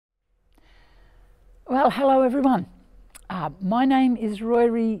Well, hello everyone. My name is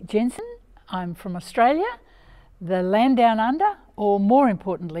Royree Jensem. I'm from Australia, the land down under, or more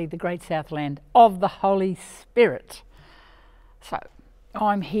importantly, the great Southland of the Holy Spirit. So,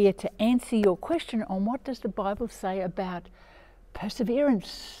 I'm here to answer your question on what does the Bible say about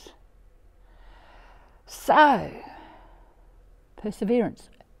perseverance. So, perseverance,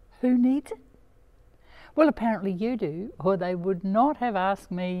 who needs it? Well, apparently you do, or they would not have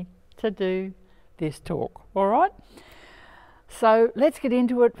asked me to do this talk, all right? So let's get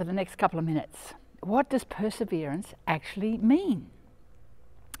into it for the next couple of minutes. What does perseverance actually mean?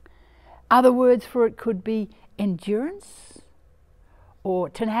 Other words for it could be endurance, or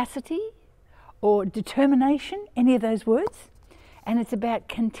tenacity, or determination, any of those words. And it's about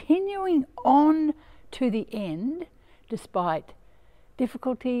continuing on to the end despite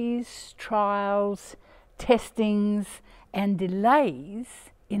difficulties, trials, testings, and delays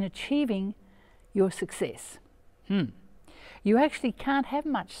in achieving your success. You actually can't have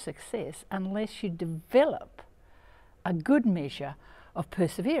much success unless you develop a good measure of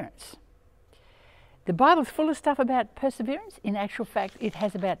perseverance. The Bible's full of stuff about perseverance. In actual fact, it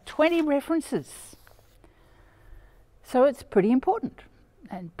has about 20 references. So it's pretty important.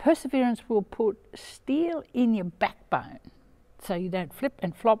 And perseverance will put steel in your backbone so you don't flip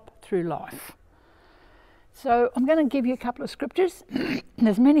and flop through life. So I'm going to give you a couple of scriptures.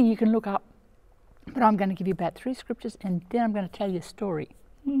 There's many you can look up, but I'm going to give you about 3 scriptures and then I'm going to tell you a story.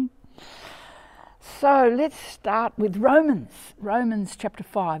 So let's start with Romans chapter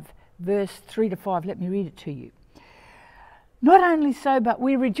 5, verse 3 to 5. Let me read it to you. Not only so, but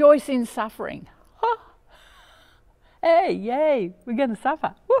we rejoice in suffering. Hey, yay, we're going to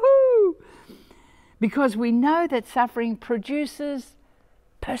suffer. Woohoo! Because we know that suffering produces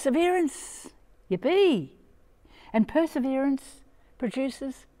perseverance. Yippee! And perseverance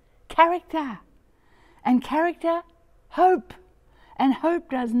produces character. And character, hope. And hope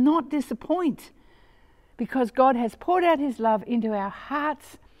does not disappoint because God has poured out his love into our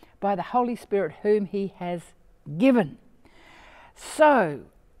hearts by the Holy Spirit whom he has given. So,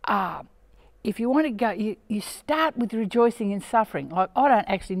 if you want to go, you start with rejoicing in suffering. Like, I don't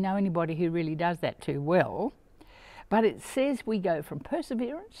actually know anybody who really does that too well, but it says we go from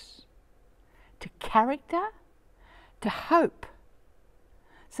perseverance to character to hope.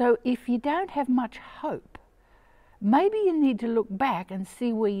 So if you don't have much hope, maybe you need to look back and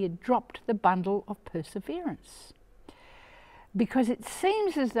see where you dropped the bundle of perseverance. Because it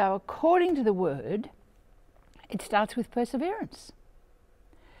seems as though, according to the word, it starts with perseverance.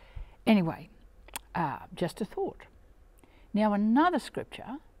 Anyway, just a thought. Now another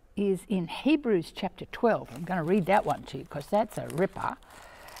scripture is in Hebrews chapter 12. I'm going to read that one to you because that's a ripper.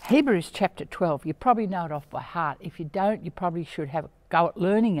 Hebrews chapter 12. You probably know it off by heart. If you don't, you probably should have a go at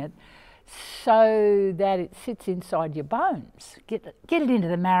learning it so that it sits inside your bones. Get it into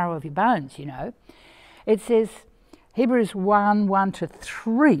the marrow of your bones, you know. It says, Hebrews 1 to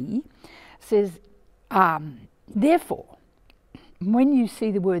 3 says, therefore, when you see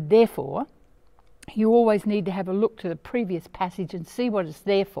the word therefore, you always need to have a look to the previous passage and see what it's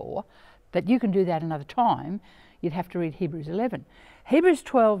there for, but you can do that another time. You'd have to read Hebrews 11. Hebrews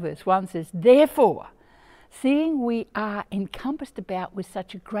 12 verse 1 says, therefore, seeing we are encompassed about with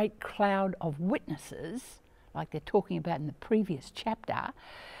such a great cloud of witnesses, like they're talking about in the previous chapter,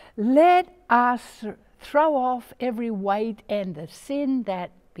 let us throw off every weight and the sin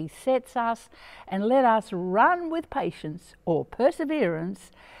that besets us, and let us run with patience or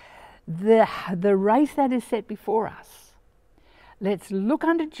perseverance the race that is set before us. Let's look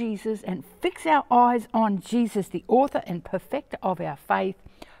unto Jesus and fix our eyes on Jesus, the author and perfecter of our faith,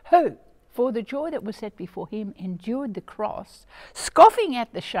 who, for the joy that was set before him, endured the cross, scoffing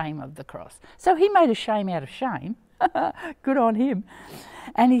at the shame of the cross. So he made a shame out of shame. Good on him.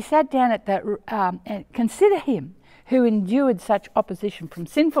 And he sat down at that, and consider him who endured such opposition from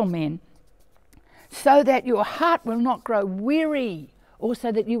sinful men, so that your heart will not grow weary, or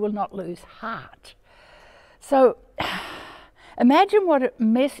so that you will not lose heart. So imagine what a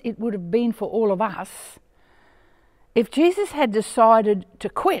mess it would have been for all of us if Jesus had decided to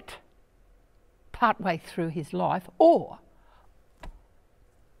quit partway through his life, or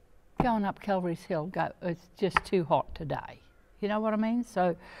going up Calvary's Hill, go, it's just too hot today. You know what I mean?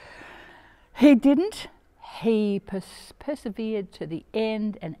 So he didn't. He persevered to the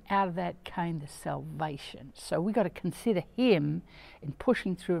end, and out of that came the salvation. So we've got to consider him in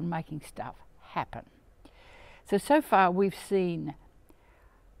pushing through and making stuff happen. So far we've seen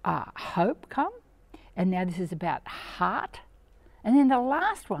hope come, and now this is about heart, and then the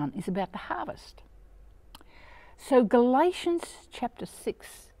last one is about the harvest. So Galatians chapter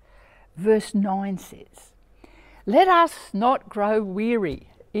 6 verse 9 says, "Let us not grow weary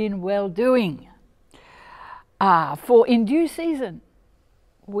in well-doing, for in due season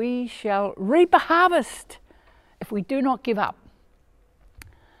we shall reap a harvest if we do not give up."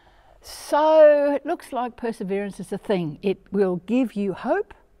 So it looks like perseverance is a thing. It will give you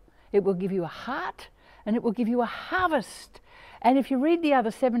hope, it will give you a heart, and it will give you a harvest. And if you read the other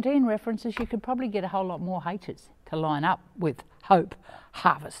 17 references, you could probably get a whole lot more H's to line up with hope,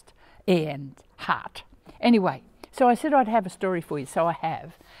 harvest, and heart. Anyway, so I said I'd have a story for you, so I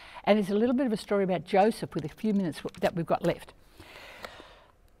have. And it's a little bit of a story about Joseph with a few minutes that we've got left.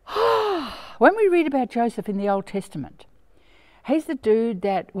 When we read about Joseph in the Old Testament, he's the dude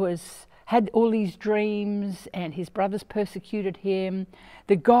that had all these dreams and his brothers persecuted him.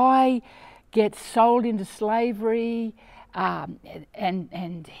 The guy gets sold into slavery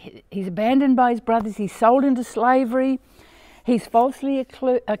and he's abandoned by his brothers. He's sold into slavery. He's falsely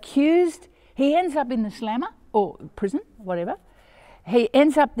accused. He ends up in the slammer or prison, whatever. He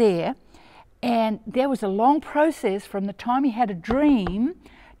ends up there, and there was a long process from the time he had a dream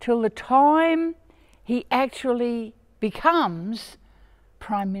till the time he actually becomes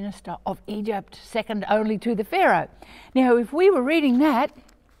Prime Minister of Egypt, second only to the Pharaoh. Now, if we were reading that,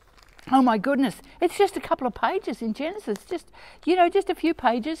 oh my goodness, it's just a couple of pages in Genesis, just a few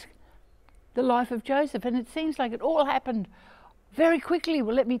pages, the life of Joseph, and it seems like it all happened very quickly.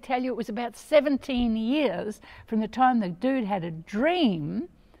 Well, let me tell you, it was about 17 years from the time the dude had a dream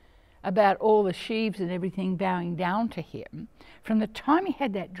about all the sheaves and everything bowing down to him. From the time he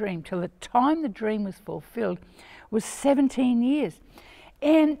had that dream till the time the dream was fulfilled was 17 years.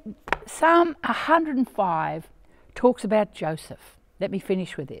 And Psalm 105 talks about Joseph. Let me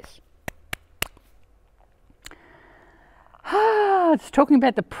finish with this. It's talking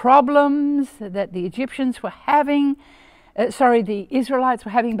about the problems that the Egyptians were having, the Israelites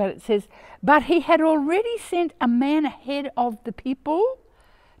were having, but it says, "But he had already sent a man ahead of the people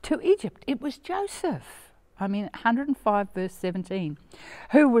to Egypt." It was Joseph. 105 verse 17,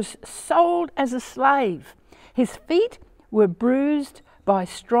 who was sold as a slave. His feet were bruised by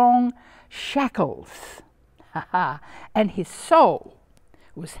strong shackles, and his soul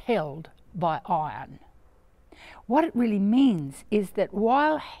was held by iron. What it really means is that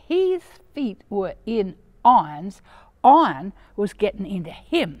while his feet were in irons, iron was getting into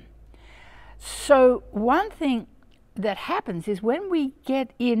him. So one thing that happens is when we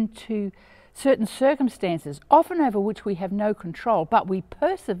get into certain circumstances, often over which we have no control, but we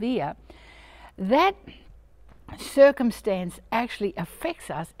persevere, that circumstance actually affects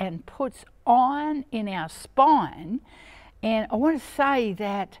us and puts iron in our spine. And I want to say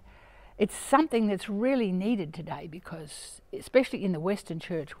that it's something that's really needed today, because especially in the Western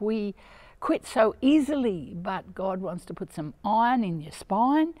church, we quit so easily, but God wants to put some iron in your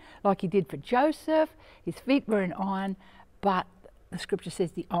spine like he did for Joseph. His feet were in iron, but the scripture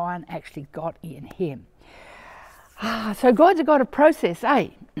says the iron actually got in him. So God's a God of process, eh?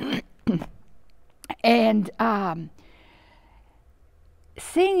 And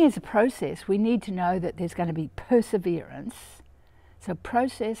seeing as a process, we need to know that there's going to be perseverance. So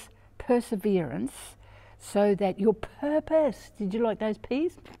process, perseverance, so that your purpose, did you like those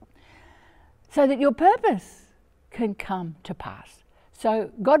P's? So that your purpose can come to pass.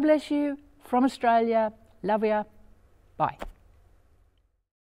 So God bless you from Australia. Love ya. Bye.